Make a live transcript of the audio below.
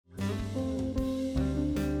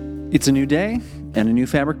It's a new day and a new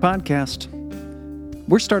Fabric podcast.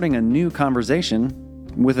 We're starting a new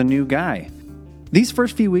conversation with a new guy. These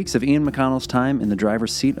first few weeks of Ian McConnell's time in the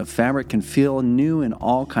driver's seat of Fabric can feel new in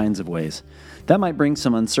all kinds of ways. That might bring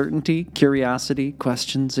some uncertainty, curiosity,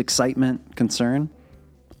 questions, excitement, concern.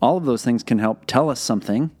 All of those things can help tell us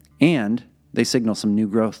something, and they signal some new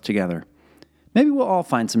growth together. Maybe we'll all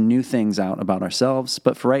find some new things out about ourselves,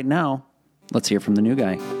 but for right now, let's hear from the new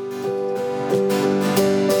guy.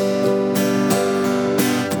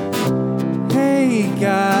 Hey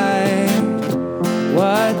guy,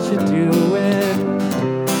 what you doing?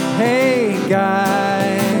 Hey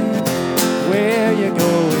guy, where you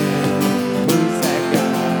going? Who's that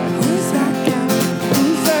guy? Who's that guy?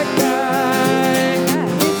 Who's that guy?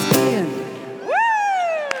 It's Ian. Woo!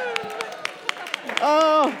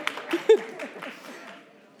 Oh.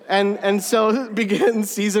 And so begins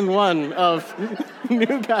season 1 of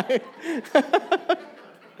New Guy.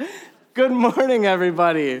 Good morning,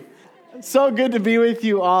 everybody. So good to be with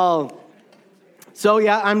you all. So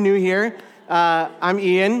yeah, I'm new here. I'm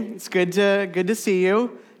Ian. It's good to see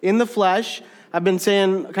you in the flesh. I've been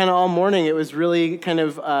saying kind of all morning, it was really kind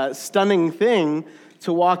of a stunning thing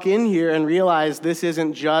to walk in here and realize this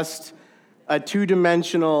isn't just a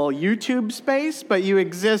two-dimensional YouTube space, but you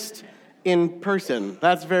exist in person.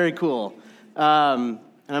 That's very cool. And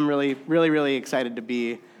I'm really excited to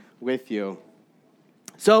be with you.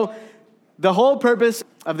 So the whole purpose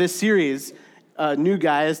of this series, New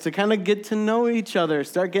Guy, is to kind of get to know each other,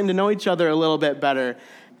 start getting to know each other a little bit better.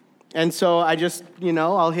 And so I just,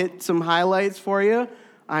 I'll hit some highlights for you.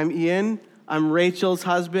 I'm Ian. I'm Rachel's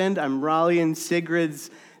husband. I'm Raleigh and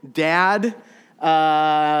Sigrid's dad.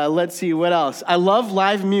 Let's see, what else? I love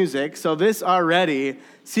live music, so this already,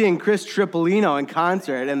 seeing Chris Tripolino in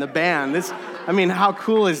concert and the band, how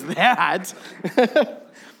cool is that?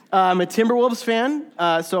 I'm a Timberwolves fan,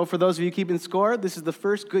 so for those of you keeping score, this is the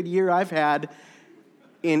first good year I've had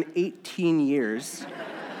in 18 years.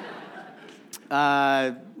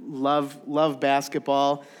 Love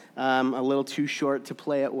basketball. A little too short to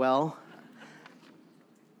play it well.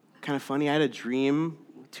 Kind of funny, I had a dream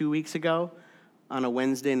 2 weeks ago on a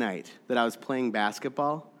Wednesday night that I was playing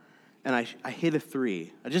basketball, and I hit a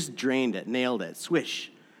three. I just drained it, nailed it,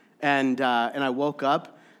 swish. And I woke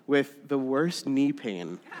up with the worst knee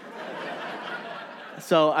pain.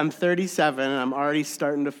 So I'm 37, and I'm already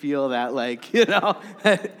starting to feel that,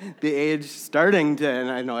 the age starting to, and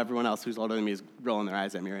I know everyone else who's older than me is rolling their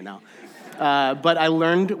eyes at me right now. But I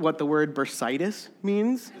learned what the word bursitis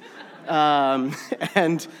means,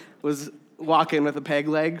 and was walking with a peg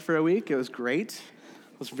leg for a week. It was great.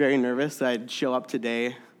 I was very nervous that I'd show up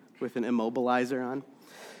today with an immobilizer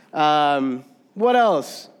on. What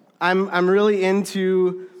else? I'm really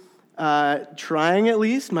into trying at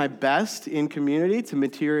least my best in community to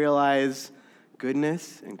materialize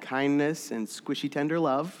goodness and kindness and squishy tender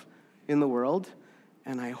love in the world,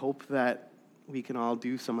 and I hope that we can all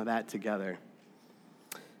do some of that together.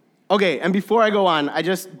 Okay, and before I go on, I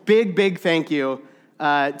just big thank you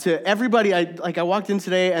to everybody. I walked in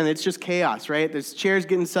today and it's just chaos, right? There's chairs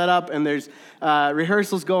getting set up and there's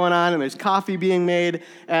rehearsals going on and there's coffee being made,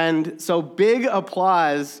 and so big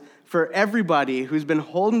applause for everybody who's been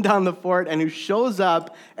holding down the fort and who shows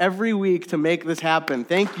up every week to make this happen.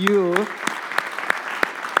 Thank you.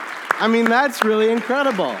 That's really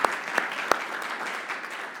incredible.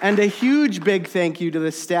 And a huge big thank you to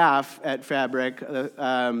the staff at Fabric,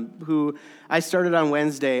 who I started on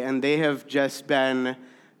Wednesday, and they have been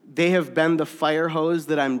the fire hose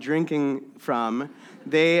that I'm drinking from.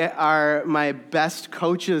 They are my best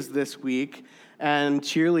coaches this week and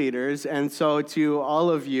cheerleaders, and so to all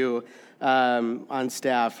of you on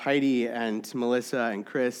staff, Heidi and Melissa and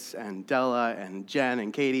Chris and Della and Jen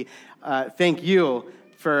and Katie, thank you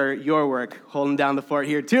for your work holding down the fort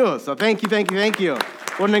here too. So thank you.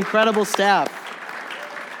 What an incredible staff.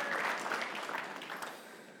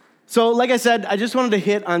 So like I said, I just wanted to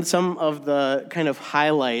hit on some of the kind of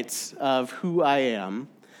highlights of who I am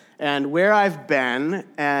and where I've been,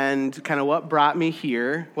 and kind of what brought me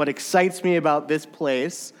here, what excites me about this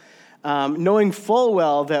place, knowing full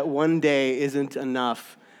well that one day isn't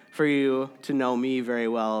enough for you to know me very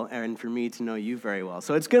well and for me to know you very well.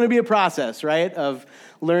 So it's going to be a process, right, of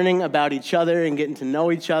learning about each other and getting to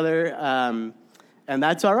know each other, and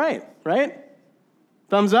that's all right?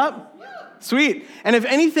 Thumbs up? Sweet. And if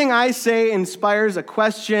anything I say inspires a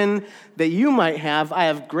question that you might have, I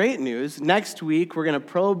have great news. Next week, we're going to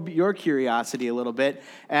probe your curiosity a little bit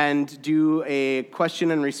and do a question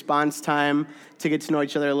and response time to get to know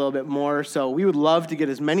each other a little bit more. So we would love to get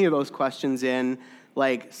as many of those questions in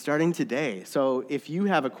like starting today. So if you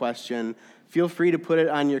have a question, feel free to put it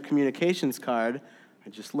on your communications card. I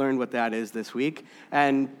just learned what that is this week,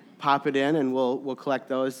 and pop it in, and we'll collect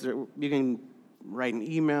those. You can write an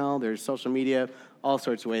email. There's social media, all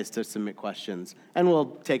sorts of ways to submit questions, and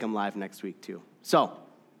we'll take them live next week too. So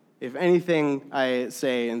if anything I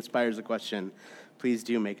say inspires a question, please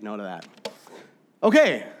do make note of that.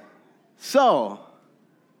 Okay, so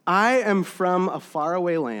I am from a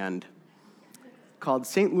faraway land called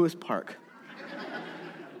St. Louis Park.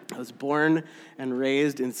 I was born and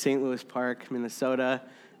raised in St. Louis Park, Minnesota.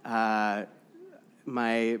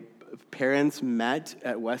 My parents met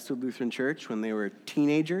at Westwood Lutheran Church when they were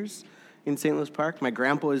teenagers in St. Louis Park. My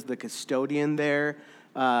grandpa was the custodian there.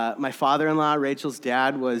 My father-in-law, Rachel's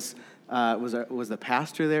dad, was the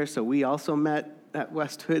pastor there, so we also met at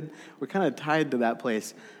Westwood. We're kind of tied to that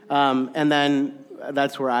place. And then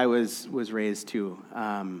that's where I was raised too.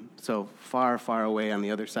 So far, far away on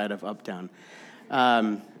the other side of Uptown.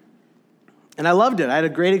 And I loved it. I had a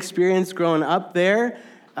great experience growing up there.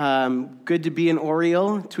 Good to be an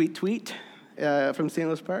Oriole, tweet, from St.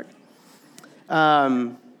 Louis Park.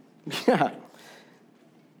 Yeah.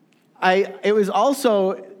 It was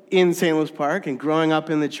also in St. Louis Park and growing up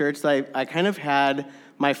in the church that I kind of had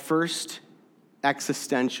my first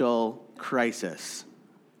existential crisis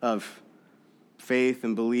of faith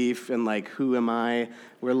and belief and like, who am I?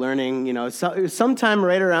 We're learning, it was sometime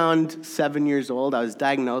right around 7 years old, I was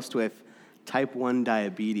diagnosed with type 1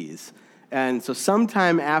 diabetes. And so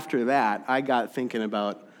sometime after that, I got thinking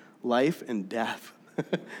about life and death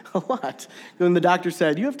a lot. When the doctor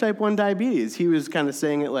said, you have type 1 diabetes, he was kind of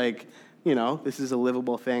saying it like, this is a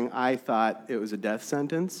livable thing. I thought it was a death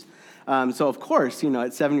sentence. So of course,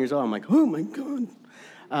 at 7 years old, I'm like, oh my God.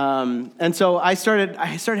 And so I started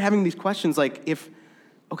having these questions like,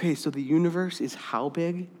 so the universe is how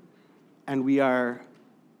big? And we are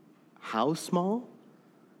how small?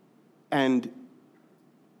 And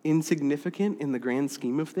insignificant in the grand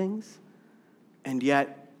scheme of things? And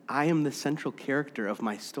yet, I am the central character of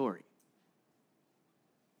my story.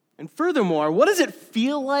 And furthermore, what does it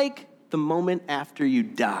feel like the moment after you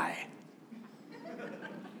die?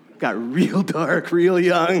 Got real dark, real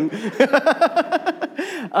young.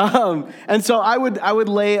 And so I would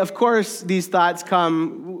lay, of course, these thoughts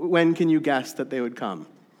come, when can you guess that they would come?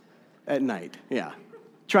 At night, yeah.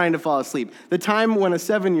 Trying to fall asleep. The time when a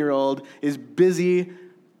 7-year-old is busy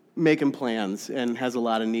making plans and has a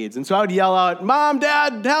lot of needs. And so I would yell out, Mom,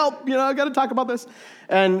 Dad, help, I got to talk about this.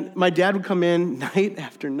 And my dad would come in night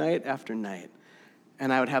after night after night.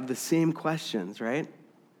 And I would have the same questions, right?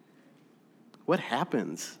 What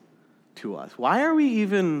happens to us? Why are we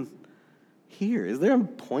even here? Is there a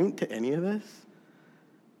point to any of this?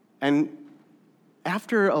 And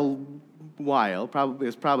after a while, it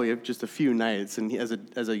was probably just a few nights, and he, as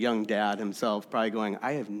a young dad himself, probably going,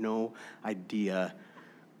 I have no idea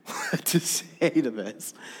what to say to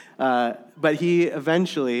this. But he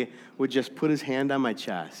eventually would just put his hand on my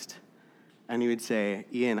chest, and he would say,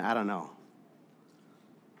 Ian, I don't know,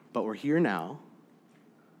 but we're here now,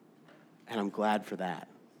 and I'm glad for that.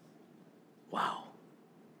 Wow.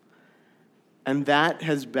 And that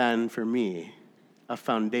has been, for me, a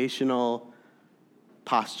foundational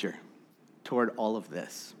posture toward all of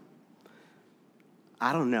this.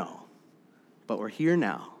 I don't know, but we're here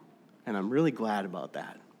now, and I'm really glad about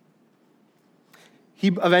that. He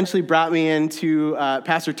eventually brought me into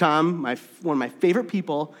Pastor Tom, one of my favorite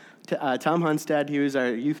people, Tom Hunstead. He was our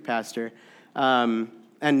youth pastor, and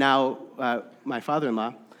now my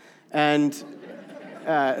father-in-law. And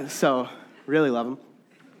so really love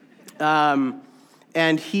him.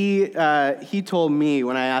 And he told me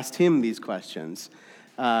when I asked him these questions,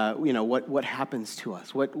 what happens to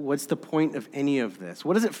us? What's the point of any of this?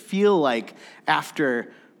 What does it feel like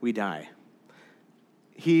after we die?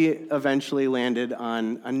 He eventually landed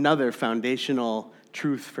on another foundational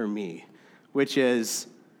truth for me, which is,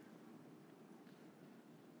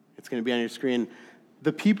 it's going to be on your screen,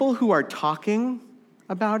 the people who are talking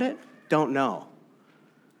about it don't know.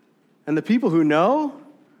 And the people who know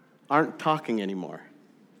aren't talking anymore.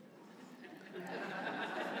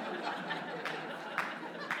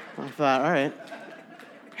 I thought, all right,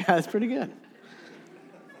 yeah, that's pretty good.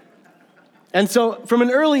 And so from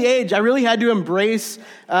an early age, I really had to embrace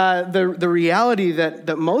the reality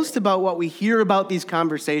that most about what we hear about these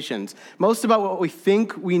conversations, most about what we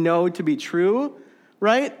think we know to be true,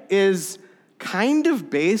 right, is kind of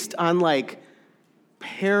based on like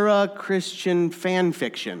para-Christian fan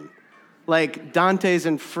fiction, like Dante's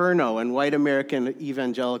Inferno and white American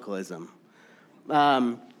evangelicalism.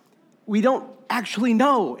 We don't actually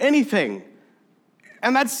know anything.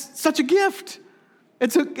 And that's such a gift.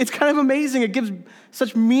 It's kind of amazing. It gives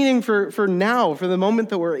such meaning for now, for the moment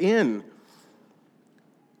that we're in.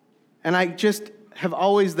 And I just have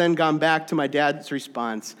always then gone back to my dad's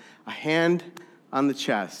response, a hand on the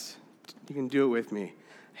chest. You can do it with me.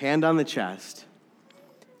 Hand on the chest.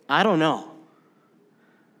 I don't know.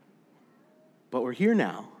 But we're here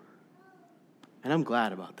now. And I'm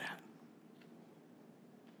glad about that.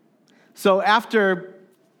 So after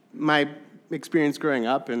my experience growing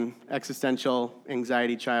up, an existential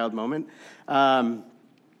anxiety child moment, I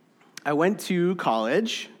went to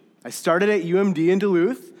college. I started at UMD in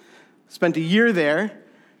Duluth, spent a year there,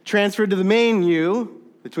 transferred to the main U,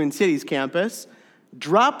 the Twin Cities campus,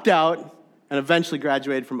 dropped out, and eventually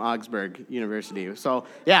graduated from Augsburg University. So,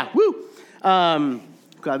 yeah, woo!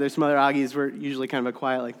 Glad there's some other Augies. We're usually kind of a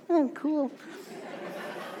quiet, like, cool.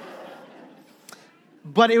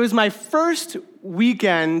 But it was my first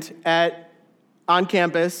weekend on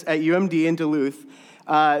campus at UMD in Duluth.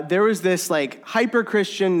 There was this like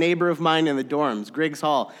hyper-Christian neighbor of mine in the dorms, Griggs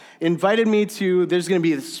Hall, invited me to, there's going to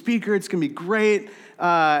be a speaker, it's going to be great.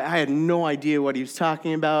 I had no idea what he was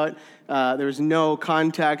talking about. There was no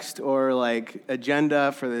context or like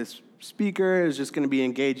agenda for this speaker. It was just going to be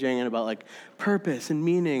engaging and about like purpose and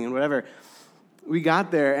meaning and whatever. We got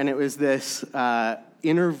there and it was this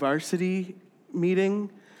inter-varsity meeting.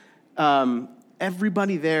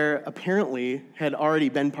 Everybody there apparently had already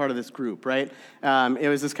been part of this group, right? It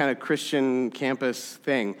was this kind of Christian campus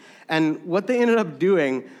thing. And what they ended up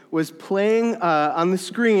doing was playing on the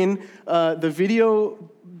screen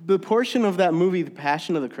the portion of that movie, The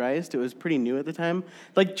Passion of the Christ. It was pretty new at the time.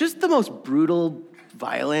 Like just the most brutal,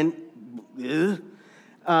 violent, and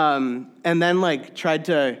then like tried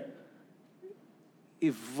to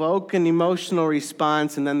evoke an emotional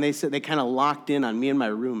response, and then they said they kind of locked in on me and my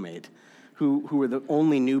roommate, who were the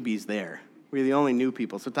only newbies there. We were the only new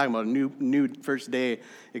people. So talking about a new first day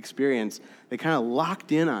experience, they kind of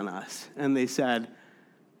locked in on us, and they said,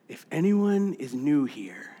 if anyone is new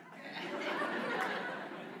here,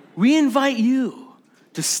 we invite you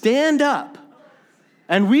to stand up,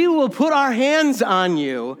 and we will put our hands on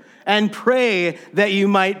you and pray that you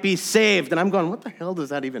might be saved. And I'm going, what the hell does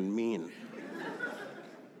that even mean?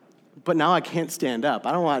 But now I can't stand up.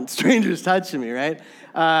 I don't want strangers touching me, right?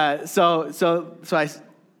 So I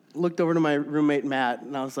looked over to my roommate, Matt,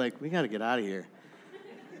 and I was like, we got to get out of here.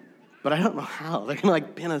 But I don't know how. They're going to,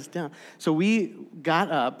 like, pin us down. So we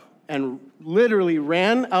got up and literally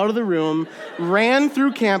ran out of the room, ran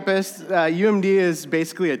through campus. UMD is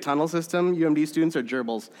basically a tunnel system. UMD students are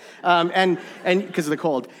gerbils, and because of the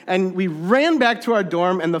cold. And we ran back to our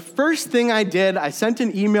dorm, and the first thing I did, I sent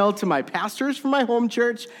an email to my pastors from my home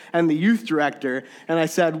church and the youth director, and I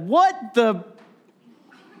said, what the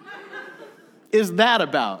is that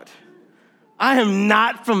about? I am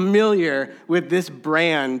not familiar with this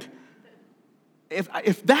brand.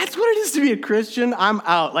 If that's what it is to be a Christian, I'm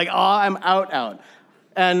out. Like, I'm out.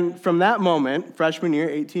 And from that moment, freshman year,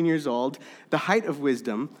 18 years old, the height of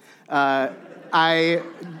wisdom, I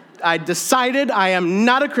decided I am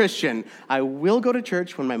not a Christian. I will go to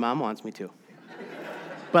church when my mom wants me to.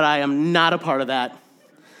 But I am not a part of that.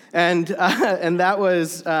 And that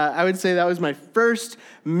was, I would say that was my first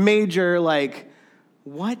major, like,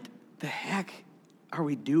 what the heck are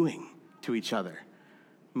we doing to each other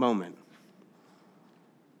moment.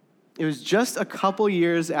 It was just a couple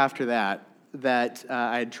years after that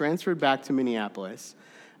I had transferred back to Minneapolis.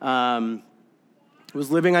 Was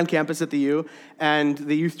living on campus at the U, and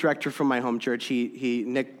the youth director from my home church,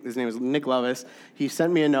 Nick, his name was Nick Lovis, he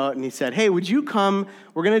sent me a note and he said, hey, would you come?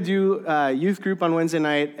 We're going to do a youth group on Wednesday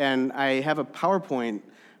night, and I have a PowerPoint,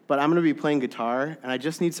 but I'm going to be playing guitar, and I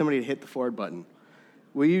just need somebody to hit the forward button.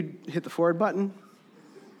 Will you hit the forward button?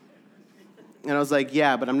 And I was like,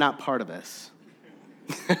 yeah, but I'm not part of this.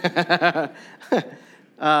 So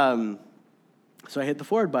I hit the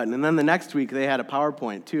forward button, and then the next week they had a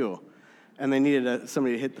PowerPoint too, and they needed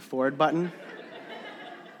somebody to hit the forward button.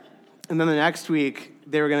 And then the next week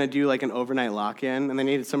they were going to do like an overnight lock-in, and they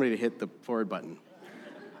needed somebody to hit the forward button.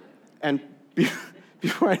 And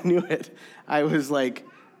before I knew it, I was like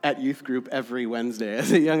at youth group every Wednesday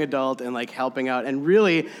as a young adult and like helping out. And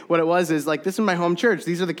really what it was is like, this is my home church.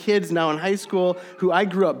 These are the kids now in high school who I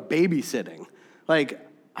grew up babysitting. Like,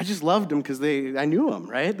 I just loved them because I knew them,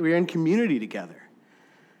 right? We were in community together.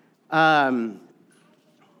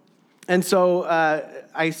 And so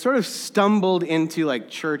I sort of stumbled into like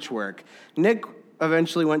church work. Nick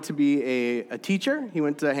eventually went to be a teacher. He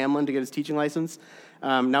went to Hamlin to get his teaching license.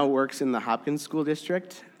 Now works in the Hopkins School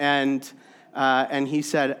District. And he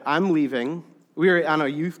said, I'm leaving. We were on a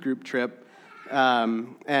youth group trip.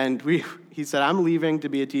 And he said, I'm leaving to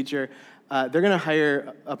be a teacher. they're going to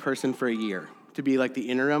hire a person for a year to be like the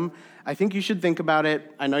interim. I think you should think about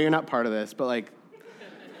it. I know you're not part of this, but like,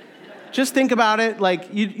 just think about it.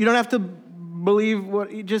 Like, you don't have to believe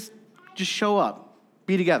what, you just show up,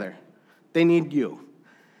 be together. They need you.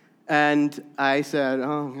 And I said,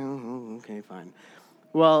 oh, okay, fine.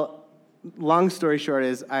 Well, long story short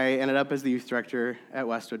is I ended up as the youth director at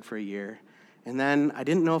Westwood for a year. And then I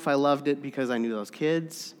didn't know if I loved it because I knew those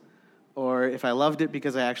kids or if I loved it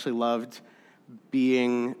because I actually loved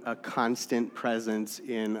being a constant presence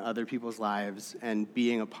in other people's lives and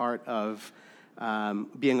being a part of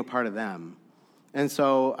them. And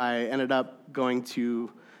so I ended up going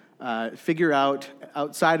to figure out,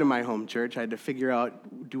 outside of my home church, I had to figure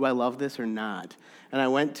out, do I love this or not? And I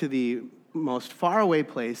went to the most faraway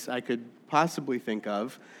place I could possibly think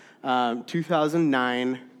of,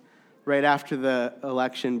 2009, right after the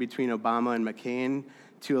election between Obama and McCain,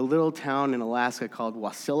 to a little town in Alaska called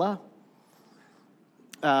Wasilla,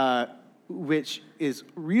 which is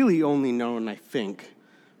really only known, I think,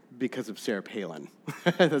 because of Sarah Palin.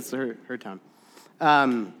 That's her town.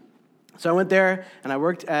 So I went there, and I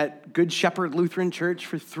worked at Good Shepherd Lutheran Church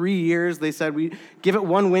for 3 years. They said, we give it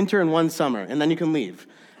one winter and one summer, and then you can leave.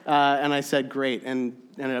 And I said, great, and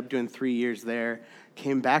ended up doing 3 years there.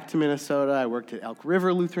 Came back to Minnesota. I worked at Elk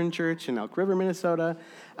River Lutheran Church in Elk River, Minnesota.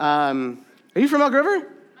 Are you from Elk River?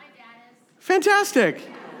 My dad is. Fantastic.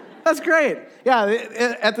 That's great. Yeah,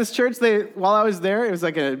 at this church, while I was there, it was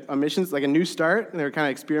like a missions, like a new start, and they were kind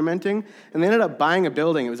of experimenting, and they ended up buying a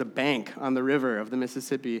building. It was a bank on the river of the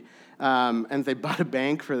Mississippi, and they bought a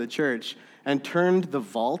bank for the church and turned the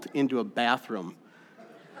vault into a bathroom.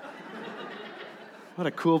 What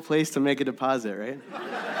a cool place to make a deposit, right?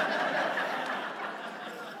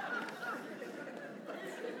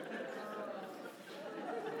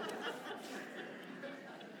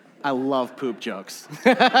 I love poop jokes.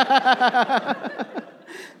 I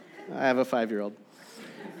have a 5-year-old.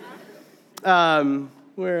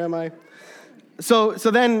 Where am I? So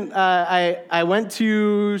then I went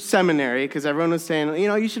to seminary because everyone was saying,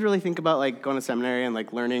 you should really think about like going to seminary and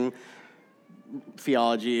like learning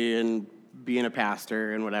theology and being a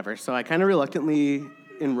pastor and whatever. So I kind of reluctantly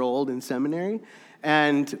enrolled in seminary.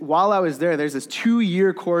 And while I was there, there's this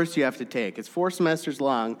 2-year course you have to take. It's 4 semesters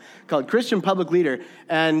long, called Christian Public Leader.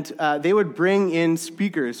 And they would bring in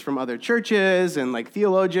speakers from other churches and like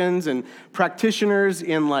theologians and practitioners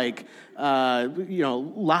in like,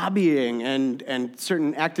 lobbying and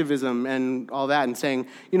certain activism and all that, and saying,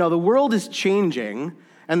 the world is changing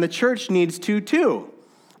and the church needs to too.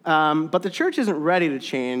 But the church isn't ready to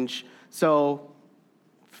change, so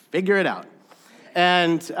figure it out.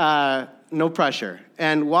 And no pressure.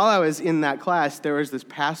 And while I was in that class, there was this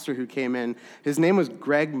pastor who came in. His name was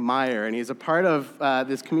Greg Meyer, and he's a part of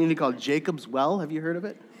this community called Jacob's Well. Have you heard of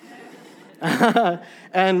it?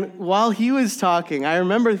 And while he was talking, I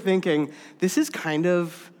remember thinking, this is kind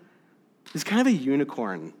of a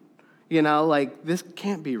unicorn. Like, this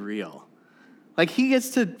can't be real. Like, he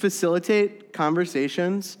gets to facilitate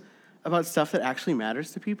conversations about stuff that actually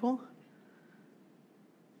matters to people.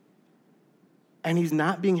 And he's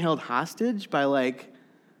not being held hostage by, like,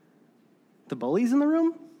 the bullies in the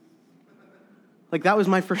room? Like, that was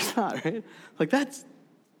my first thought, right? Like, that's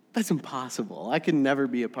impossible. I could never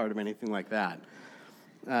be a part of anything like that.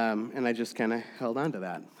 And I just kind of held on to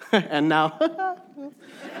that. And now...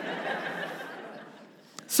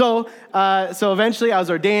 So eventually I was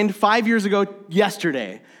ordained 5 years ago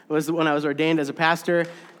yesterday. Was when I was ordained as a pastor.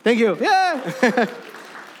 Thank you. Yeah!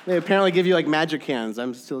 They apparently give you, like, magic hands.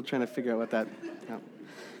 I'm still trying to figure out what that...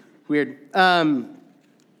 Weird.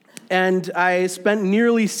 And I spent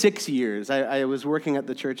nearly 6 years. I was working at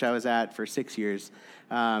the church I was at for 6 years,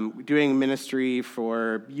 doing ministry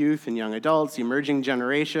for youth and young adults, emerging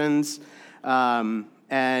generations, and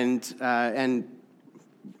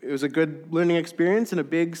it was a good learning experience in a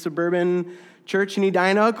big suburban church in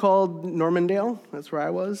Edina called Normandale. That's where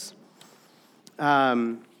I was.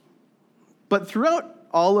 But throughout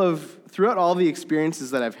all the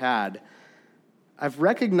experiences that I've had, I've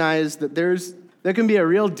recognized that there can be a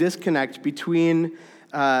real disconnect between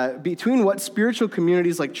what spiritual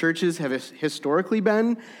communities like churches have historically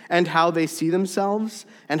been and how they see themselves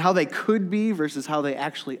and how they could be versus how they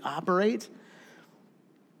actually operate.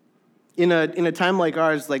 In a time like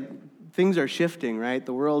ours, like, things are shifting, right?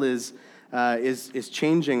 The world is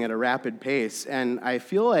changing at a rapid pace, and I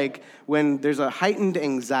feel like when there's a heightened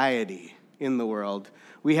anxiety in the world,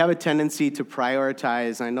 we have a tendency to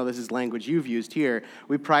prioritize, and I know this is language you've used here,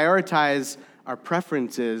 we prioritize our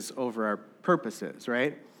preferences over our purposes,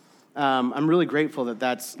 right? I'm really grateful that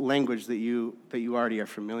that's language that you already are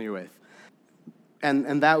familiar with.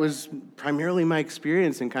 And that was primarily my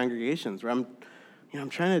experience in congregations where I'm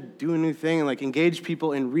trying to do a new thing and like engage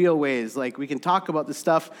people in real ways. Like we can talk about the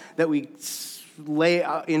stuff that we lay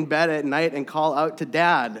in bed at night and call out to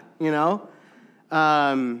Dad, the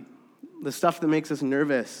stuff that makes us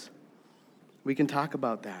nervous. We can talk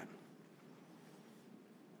about that.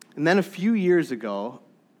 And then a few years ago,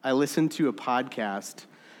 I listened to a podcast.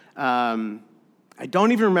 I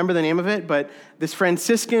don't even remember the name of it, but this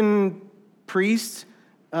Franciscan priest,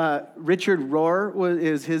 Richard Rohr,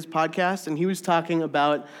 is his podcast, and he was talking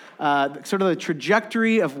about sort of the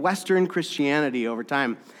trajectory of Western Christianity over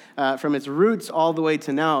time, from its roots all the way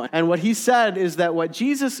to now. And what he said is that what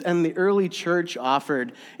Jesus and the early church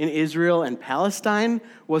offered in Israel and Palestine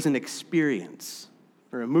was an experience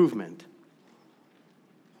or a movement.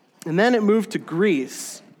 And then it moved to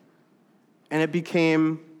Greece, and it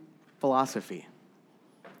became philosophy.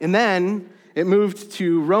 And then it moved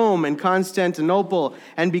to Rome and Constantinople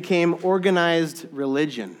and became organized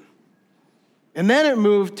religion. And then it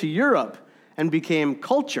moved to Europe and became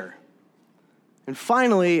culture. And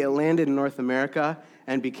finally, it landed in North America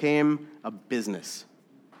and became a business.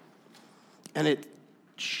 And it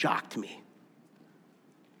shocked me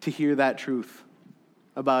to hear that truth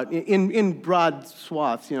about, in broad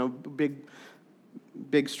swaths,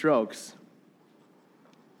 big strokes.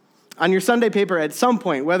 On your Sunday paper at some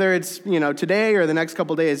point, whether it's today or the next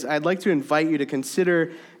couple days, I'd like to invite you to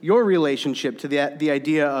consider your relationship to the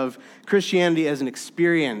idea of Christianity as an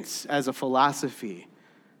experience, as a philosophy,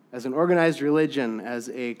 as an organized religion, as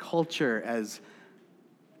a culture, as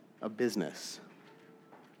a business.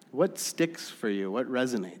 What sticks for you? What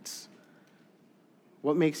resonates?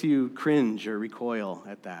 What makes you cringe or recoil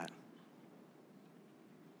at that?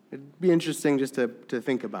 It'd be interesting just to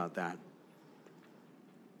think about that.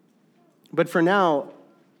 But for now,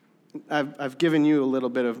 I've given you a little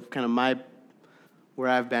bit of kind of where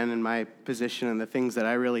I've been in my position and the things that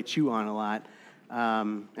I really chew on a lot.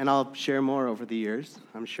 And I'll share more over the years,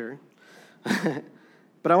 I'm sure.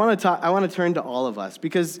 But I want to turn to all of us,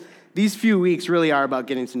 because these few weeks really are about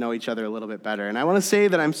getting to know each other a little bit better. And I want to say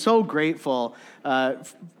that I'm so grateful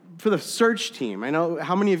for the search team. I know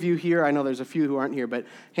how many of you here, I know there's a few who aren't here, but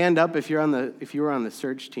hand up if you were on the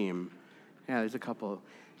search team. Yeah, there's a couple.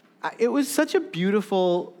 It was such a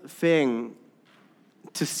beautiful thing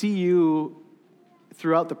to see you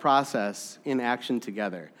throughout the process in action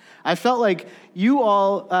together. I felt like you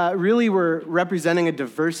all really were representing a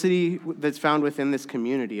diversity that's found within this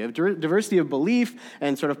community, a diversity of belief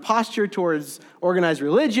and sort of posture towards organized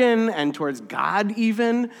religion and towards God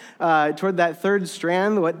even, toward that third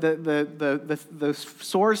strand, what the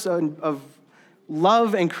source of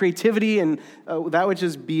love and creativity and that which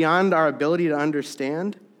is beyond our ability to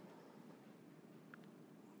understand.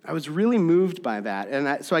 I was really moved by that,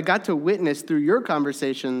 and so I got to witness through your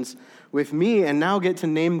conversations with me and now get to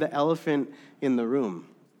name the elephant in the room.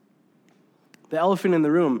 The elephant in the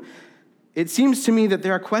room. It seems to me that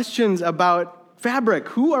there are questions about fabric.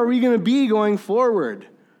 Who are we going to be going forward?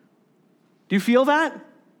 Do you feel that? Are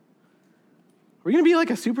we going to be like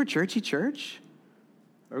a super churchy church?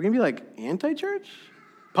 Are we going to be like anti-church?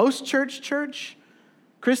 Post-church church?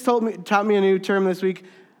 Chris taught me a new term this week.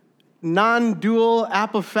 Non-dual,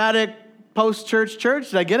 apophatic, post-church church.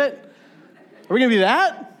 Did I get it? Are we going to be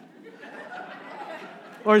that?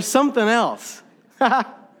 Or something else?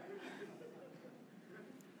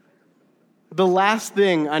 The last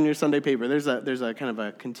thing on your Sunday paper, there's a kind of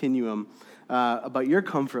a continuum about your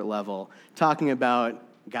comfort level, talking about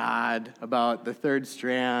God, about the third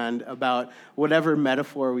strand, about whatever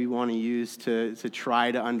metaphor we want to use to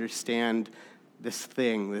try to understand this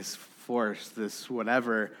thing, this force, this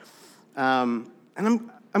whatever. And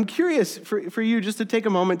I'm curious for you just to take a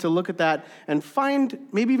moment to look at that and find,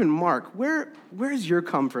 maybe even mark, where's your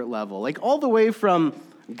comfort level? Like all the way from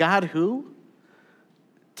God who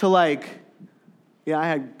to like, yeah, I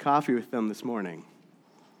had coffee with them this morning.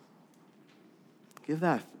 Give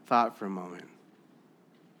that thought for a moment.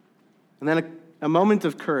 And then a moment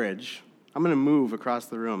of courage. I'm going to move across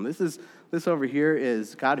the room. This over here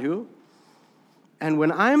is God who? And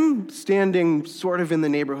when I'm standing sort of in the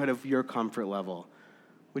neighborhood of your comfort level,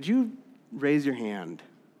 would you raise your hand?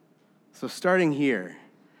 So starting here,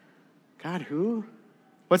 God who?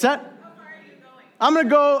 What's that? How far are you going? I'm going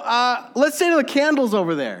to go, let's say to the candles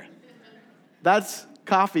over there. That's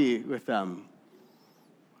coffee with them.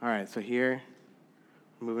 All right, so here,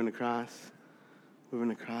 moving across.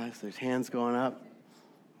 There's hands going up.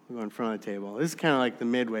 We go in front of the table. This is kind of like the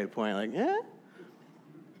midway point, like,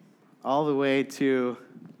 all the way to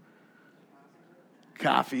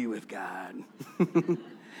coffee with God.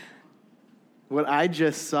 What I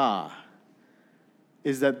just saw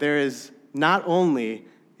is that there is not only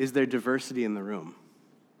is there diversity in the room,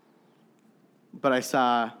 but I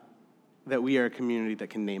saw that we are a community that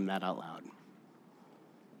can name that out loud.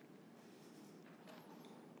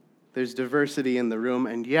 There's diversity in the room,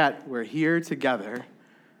 and yet we're here together.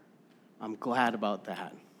 I'm glad about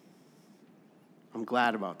that. I'm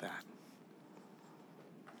glad about that.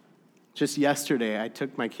 Just yesterday, I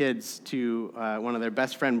took my kids to one of their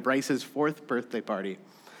best friend Bryce's 4th birthday party.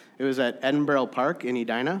 It was at Edinburgh Park in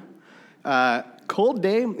Edina. Cold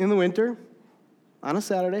day in the winter, on a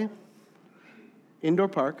Saturday, indoor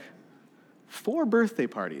park, 4 birthday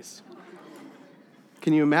parties.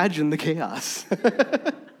 Can you imagine the chaos?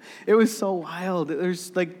 It was so wild.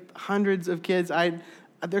 There's like hundreds of kids.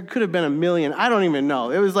 There could have been 1 million. I don't even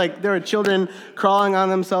know. It was like there were children crawling on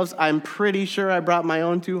themselves. I'm pretty sure I brought my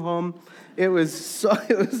own 2 home. It was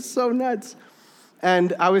so nuts.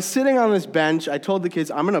 And I was sitting on this bench. I told the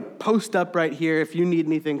kids, I'm going to post up right here. If you need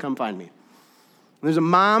anything, come find me. And there's a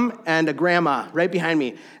mom and a grandma right behind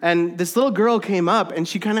me. And this little girl came up, and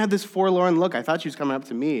she kind of had this forlorn look. I thought she was coming up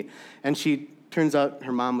to me. And turns out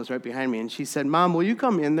her mom was right behind me. And she said, Mom, will you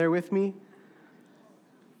come in there with me?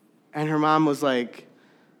 And her mom was like,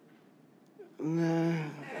 nah,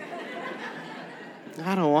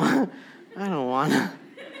 I don't want to.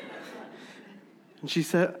 And she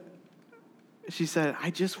said,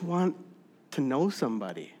 I just want to know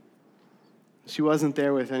somebody. She wasn't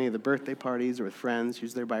there with any of the birthday parties or with friends. She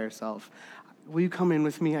was there by herself. Will you come in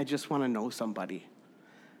with me? I just want to know somebody.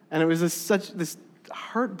 And it was this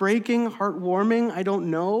heartbreaking, heartwarming, I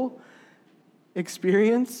don't know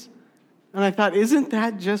experience. And I thought, isn't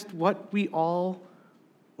that just what we all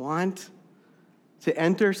want? To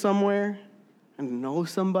enter somewhere and know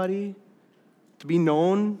somebody, to be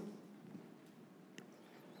known.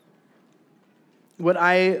 What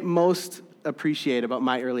I most appreciate about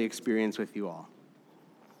my early experience with you all.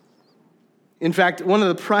 In fact, one of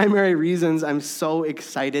the primary reasons I'm so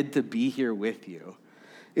excited to be here with you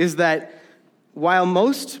is that while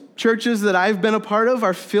most churches that I've been a part of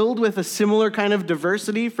are filled with a similar kind of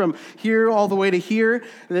diversity from here all the way to here,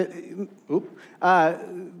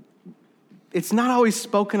 it's not always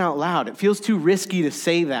spoken out loud. It feels too risky to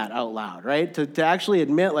say that out loud, right? To actually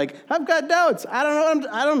admit, like, I've got doubts. I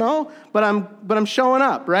don't know, but I'm showing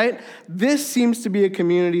up, right? This seems to be a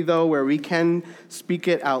community, though, where we can speak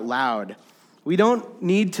it out loud. We don't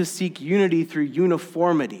need to seek unity through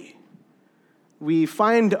uniformity. We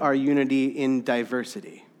find our unity in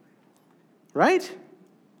diversity, right?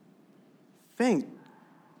 Thank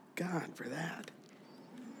God for that.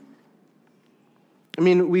 I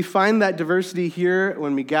mean, we find that diversity here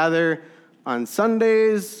when we gather on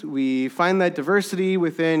Sundays. We find that diversity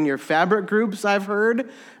within your fabric groups, I've heard,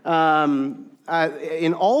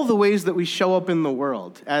 in all the ways that we show up in the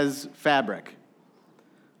world as fabric.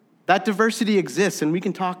 That diversity exists, and we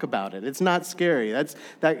can talk about it. It's not scary.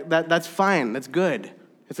 That's fine. That's good.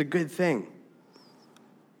 It's a good thing.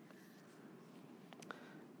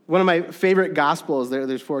 One of my favorite gospels,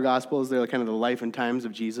 there's 4 gospels. They're kind of the life and times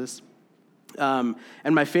of Jesus. And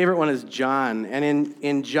my favorite one is John. And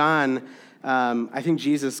in John, I think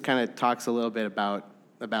Jesus kind of talks a little bit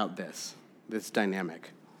about this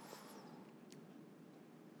dynamic.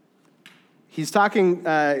 Jesus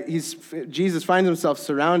finds himself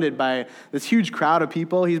surrounded by this huge crowd of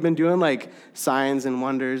people. He's been doing like signs and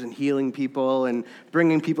wonders and healing people and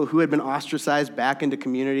bringing people who had been ostracized back into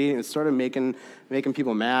community. And it's sort of making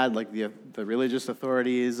people mad, like the religious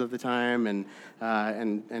authorities of the time and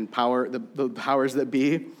the powers that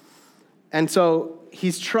be. And so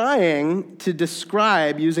he's trying to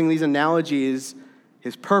describe, using these analogies,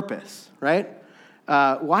 his purpose, right?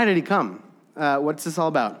 Why did he come? What's this all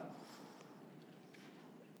about?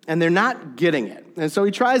 And they're not getting it. And so he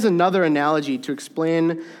tries another analogy to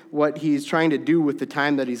explain what he's trying to do with the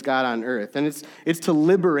time that he's got on earth. And it's to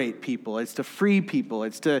liberate people. It's to free people.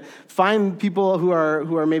 It's to find people who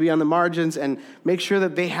are maybe on the margins and make sure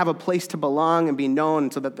that they have a place to belong and be known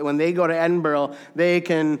so that when they go to Edinburgh, they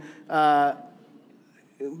can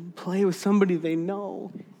play with somebody they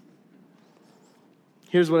know.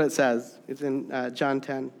 Here's what it says. It's in John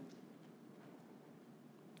 10.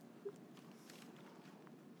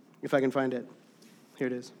 If I can find it. Here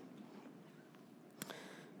it is.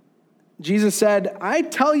 Jesus said, I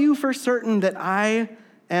tell you for certain that I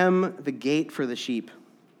am the gate for the sheep.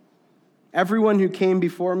 Everyone who came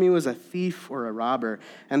before me was a thief or a robber,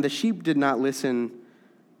 and the sheep did not listen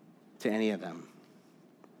to any of them.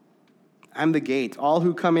 I'm the gate. All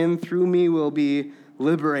who come in through me will be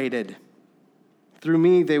liberated. Through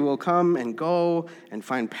me they will come and go and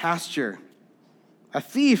find pasture. A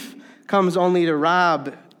thief comes only to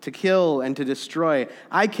rob, to kill, and to destroy.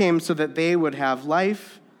 I came so that they would have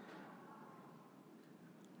life,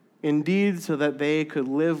 indeed, so that they could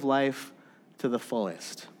live life to the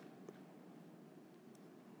fullest.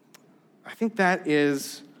 I think that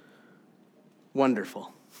is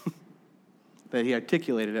wonderful that he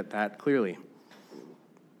articulated it that clearly.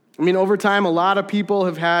 I mean, over time, a lot of people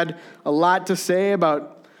have had a lot to say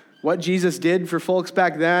about what Jesus did for folks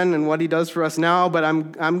back then and what he does for us now, but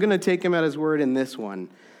I'm going to take him at his word in this one.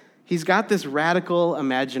 He's got this radical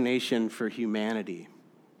imagination for humanity,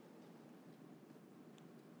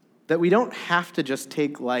 that we don't have to just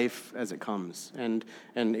take life as it comes and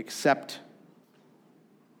accept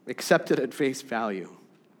it at face value.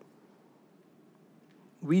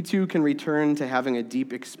 We too can return to having a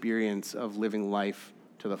deep experience of living life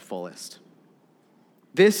to the fullest.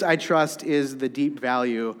 This, I trust, is the deep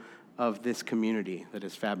value of this community that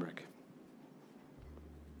is Fabric.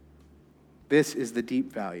 This is the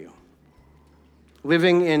deep value.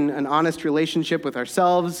 Living in an honest relationship with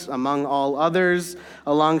ourselves, among all others,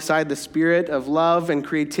 alongside the spirit of love and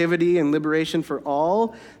creativity and liberation for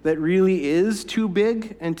all that really is too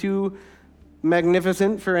big and too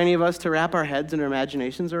magnificent for any of us to wrap our heads and our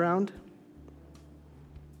imaginations around.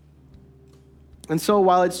 And so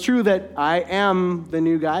while it's true that I am the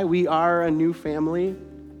new guy, we are a new family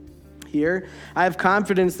here, I have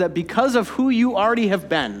confidence that because of who you already have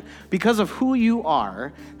been, because of who you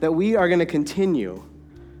are, that we are going to continue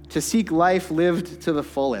to seek life lived to the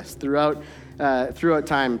fullest throughout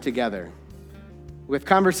time together, with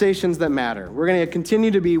conversations that matter. We're going to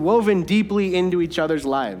continue to be woven deeply into each other's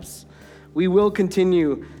lives. We will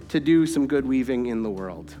continue to do some good weaving in the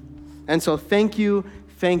world. And so thank you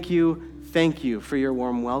for your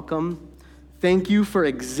warm welcome. Thank you for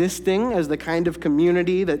existing as the kind of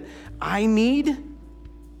community that I need.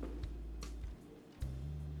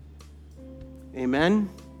 Amen.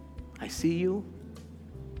 I see you.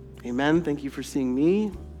 Amen. Thank you for seeing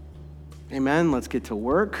me. Amen. Let's get to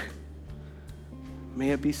work.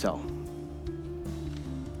 May it be so.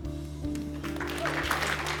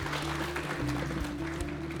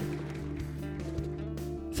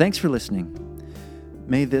 Thanks for listening.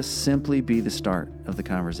 May this simply be the start of the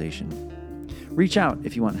conversation. Reach out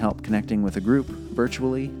if you want help connecting with a group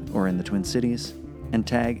virtually or in the Twin Cities, and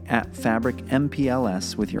tag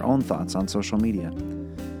 @FabricMPLS with your own thoughts on social media.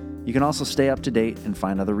 You can also stay up to date and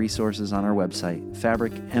find other resources on our website,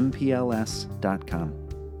 fabricmpls.com.